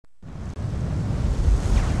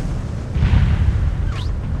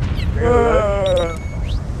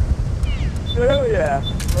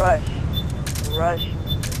rush. Rush.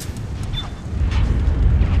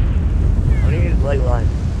 I'm gonna use leg line.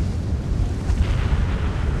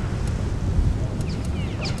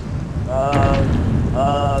 I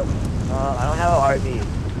don't have an RV.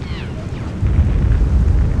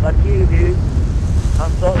 Fuck you, dude.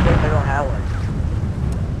 I'm so sick I don't have one.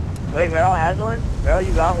 Wait, Meryl has one? Meryl,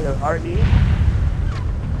 you got one with an RV?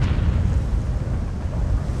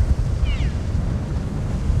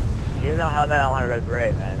 You don't know how bad I want a red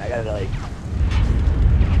beret, man. I gotta, like...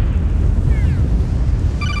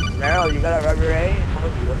 Meryl, you got a red beret?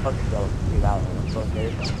 You go fucking go. You got one. I'm so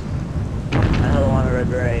scared. I don't want a red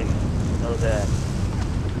beret. So bad.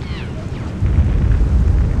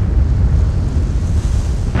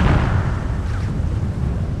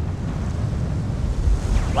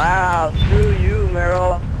 Wow, screw you,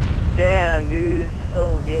 Meryl. Damn, dude, it's so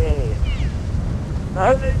gay.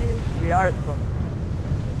 How did you? We are so...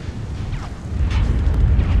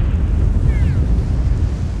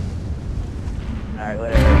 Alright,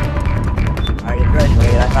 whatever. Alright, get ready.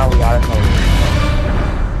 Wait, that's how we are solo.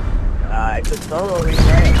 I could solo me,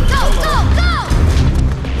 right? Go, go, go!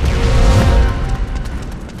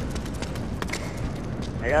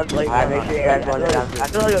 I got Blake one. Make sure you guys run it down. I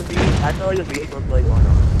feel like a beat with Blake one on.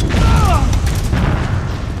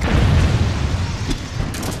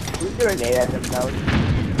 Who's doing grenade at themselves?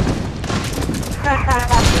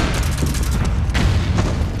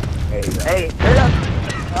 There you go. Hey, hit up!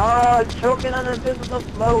 Oh, choking on the invisible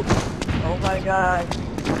smoke. Oh my god.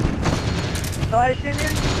 So I shoot you?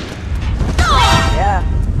 Yeah.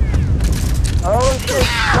 Oh shit,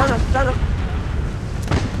 stun him.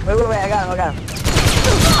 Wait, I got him.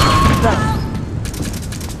 Stun him.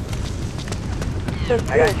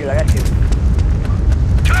 I got you.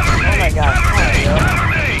 Oh my god.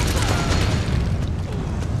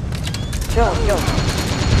 Kill him.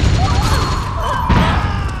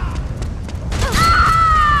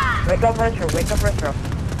 Wake up, retro.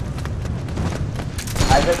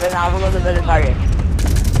 I've been out of the middle target.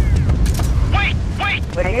 Wait,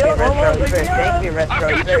 thank me, retro.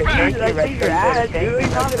 You better thank me, retro.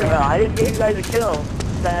 I didn't give you guys a kill.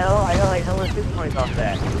 What the hell? I got like hella 6 points off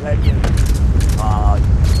that. You guys can...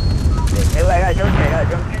 Hey, wait, I got a jump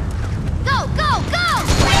in. Go!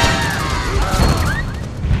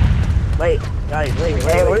 Wait, guys, wait.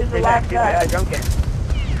 Where's the last guy? I got a jump in.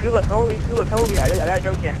 Scuba, Toby. I got a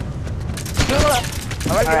jump in. Scuba!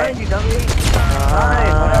 I'm right behind you, dummy.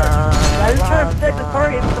 Alright, whatever. I was trying to protect the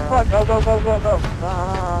target. What the fuck? Go.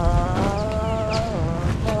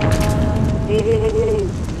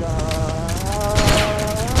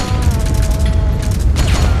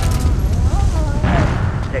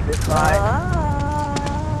 Take this slide.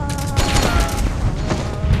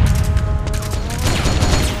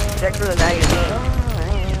 Check for the magazine.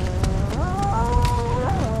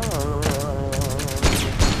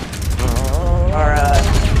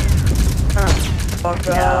 Fuck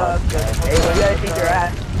up. Hey, where do you guys think you're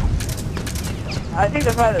at? I think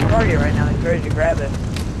they're probably the target right now. It's ready to grab it.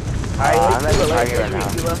 Alright, I'm at the target right now.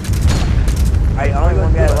 Alright, only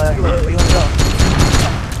one guy left. Where do you want to go?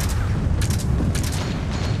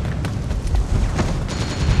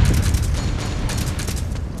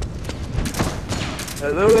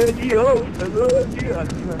 Hello, NGO.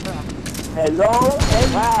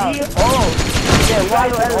 Yeah, why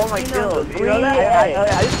all my kills? You know that?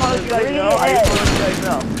 I just want to let you guys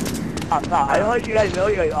know. I don't want you guys know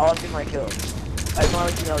you guys all seen my kills. I just want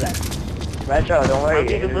to let you know that. Retro, don't worry. I'm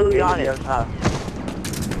completely honest.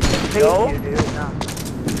 No?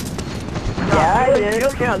 Yeah, I did. You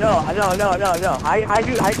don't count. No. I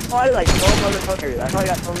spotted like 12 motherfuckers. I probably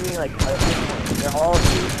got so many like 6 points. They're all 2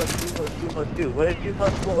 plus 2. What is 2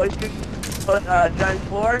 plus 4? What is 2 plus times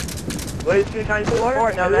 4? What is 2 times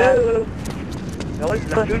 4? No, man. No, it's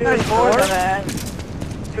not. 2 times 4, dumbass.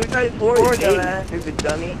 2 times 4 is 8, stupid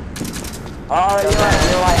dummy. Oh, you want to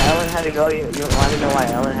know why Ellen had to go? You want to know why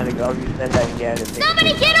Ellen had to go? You said that again.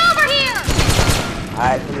 Somebody get over here!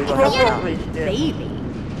 Alright, so we go help out. Baby.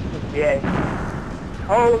 Yeah.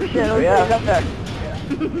 Oh shit, yeah. Up there.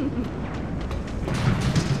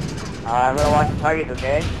 I'm gonna watch the target,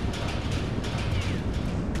 okay?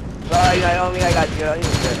 Sorry, I don't think I got you. I don't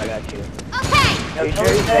even care if I got you. Okay! You sure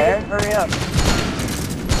he's there? Hurry up.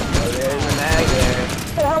 Oh, there's a mag there.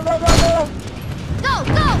 Go!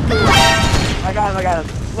 I got him.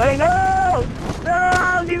 Wait, no!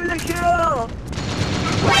 No! Give me the kill!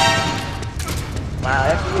 Wow,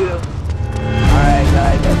 that's you. Alright,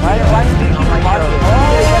 guys. Why did you keep watching?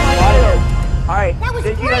 Alright,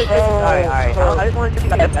 did you guys... Alright. I just want to see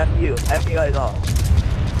you guys. F you guys all.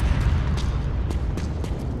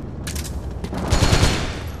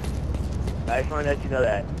 I just want to let you know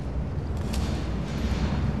that.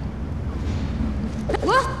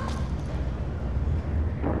 What?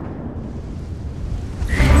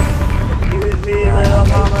 Excuse me, little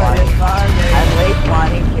mama, it's fine. I'm late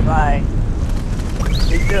spawning. Goodbye.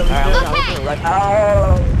 Me too, I'm like,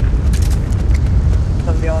 oh.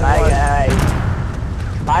 Bye, guys.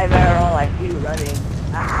 Bye, Meryl. I see you running.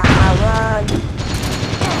 Ah, run.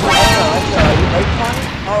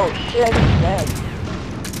 Oh, shit, he's dead.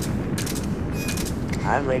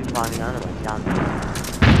 I'm late spawning on him, down there.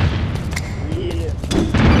 Yeah.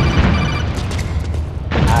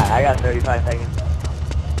 I got 35 seconds.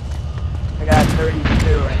 I got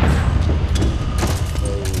 32 right now.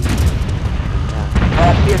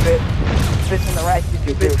 Oh, see a bit. Fish on the right, see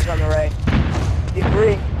two fish on the right. See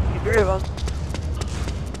three of them.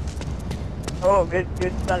 Oh, good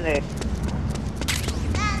Sunday.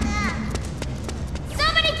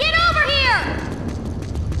 Somebody get over here!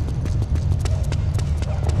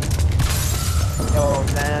 Oh,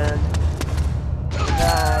 man.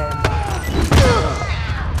 Time.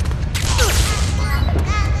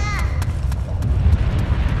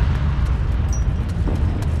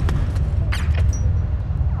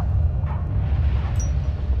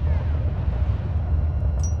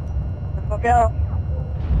 Fuck out.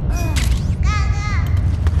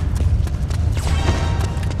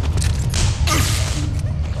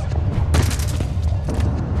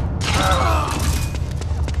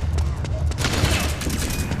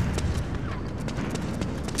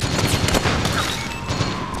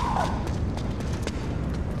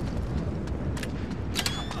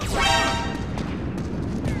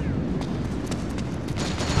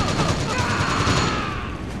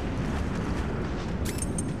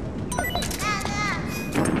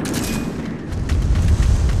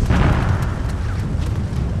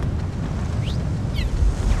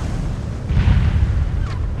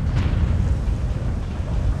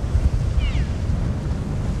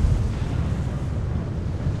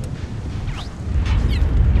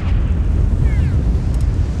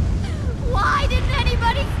 Why didn't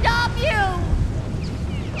anybody stop you?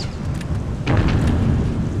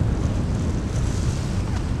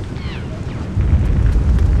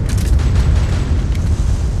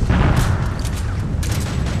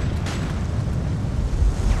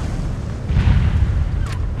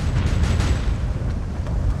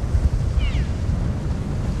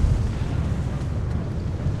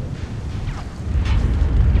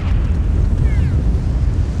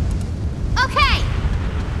 Okay.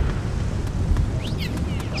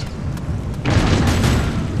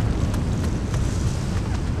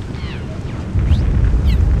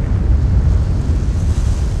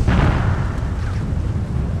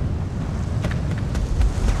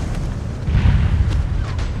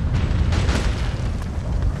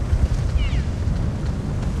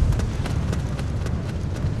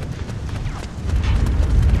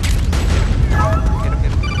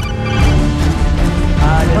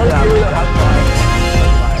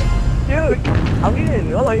 Dude, I'm getting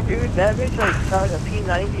annoyed, dude. That bitch like started a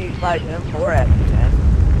P90 slash M4 at me, man.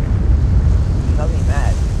 Got me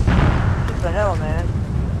mad. What the hell, man?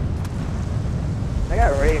 I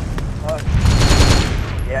got raped. Fuck.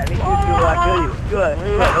 Yeah, me too, dude. I feel you. Good.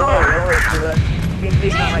 Don't worry, dude. Team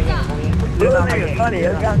Peak on my game, homie. Dude, that nigga's funny.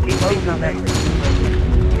 It's got Team Peak on that.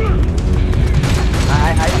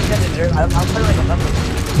 I think that deserves. I'm putting like a number.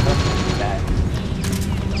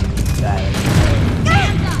 Bad.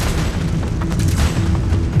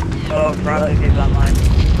 Oh, probably is online.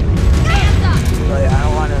 Really, I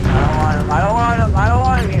don't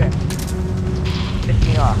want him here. Piss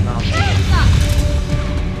me off, no.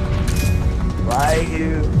 Why you?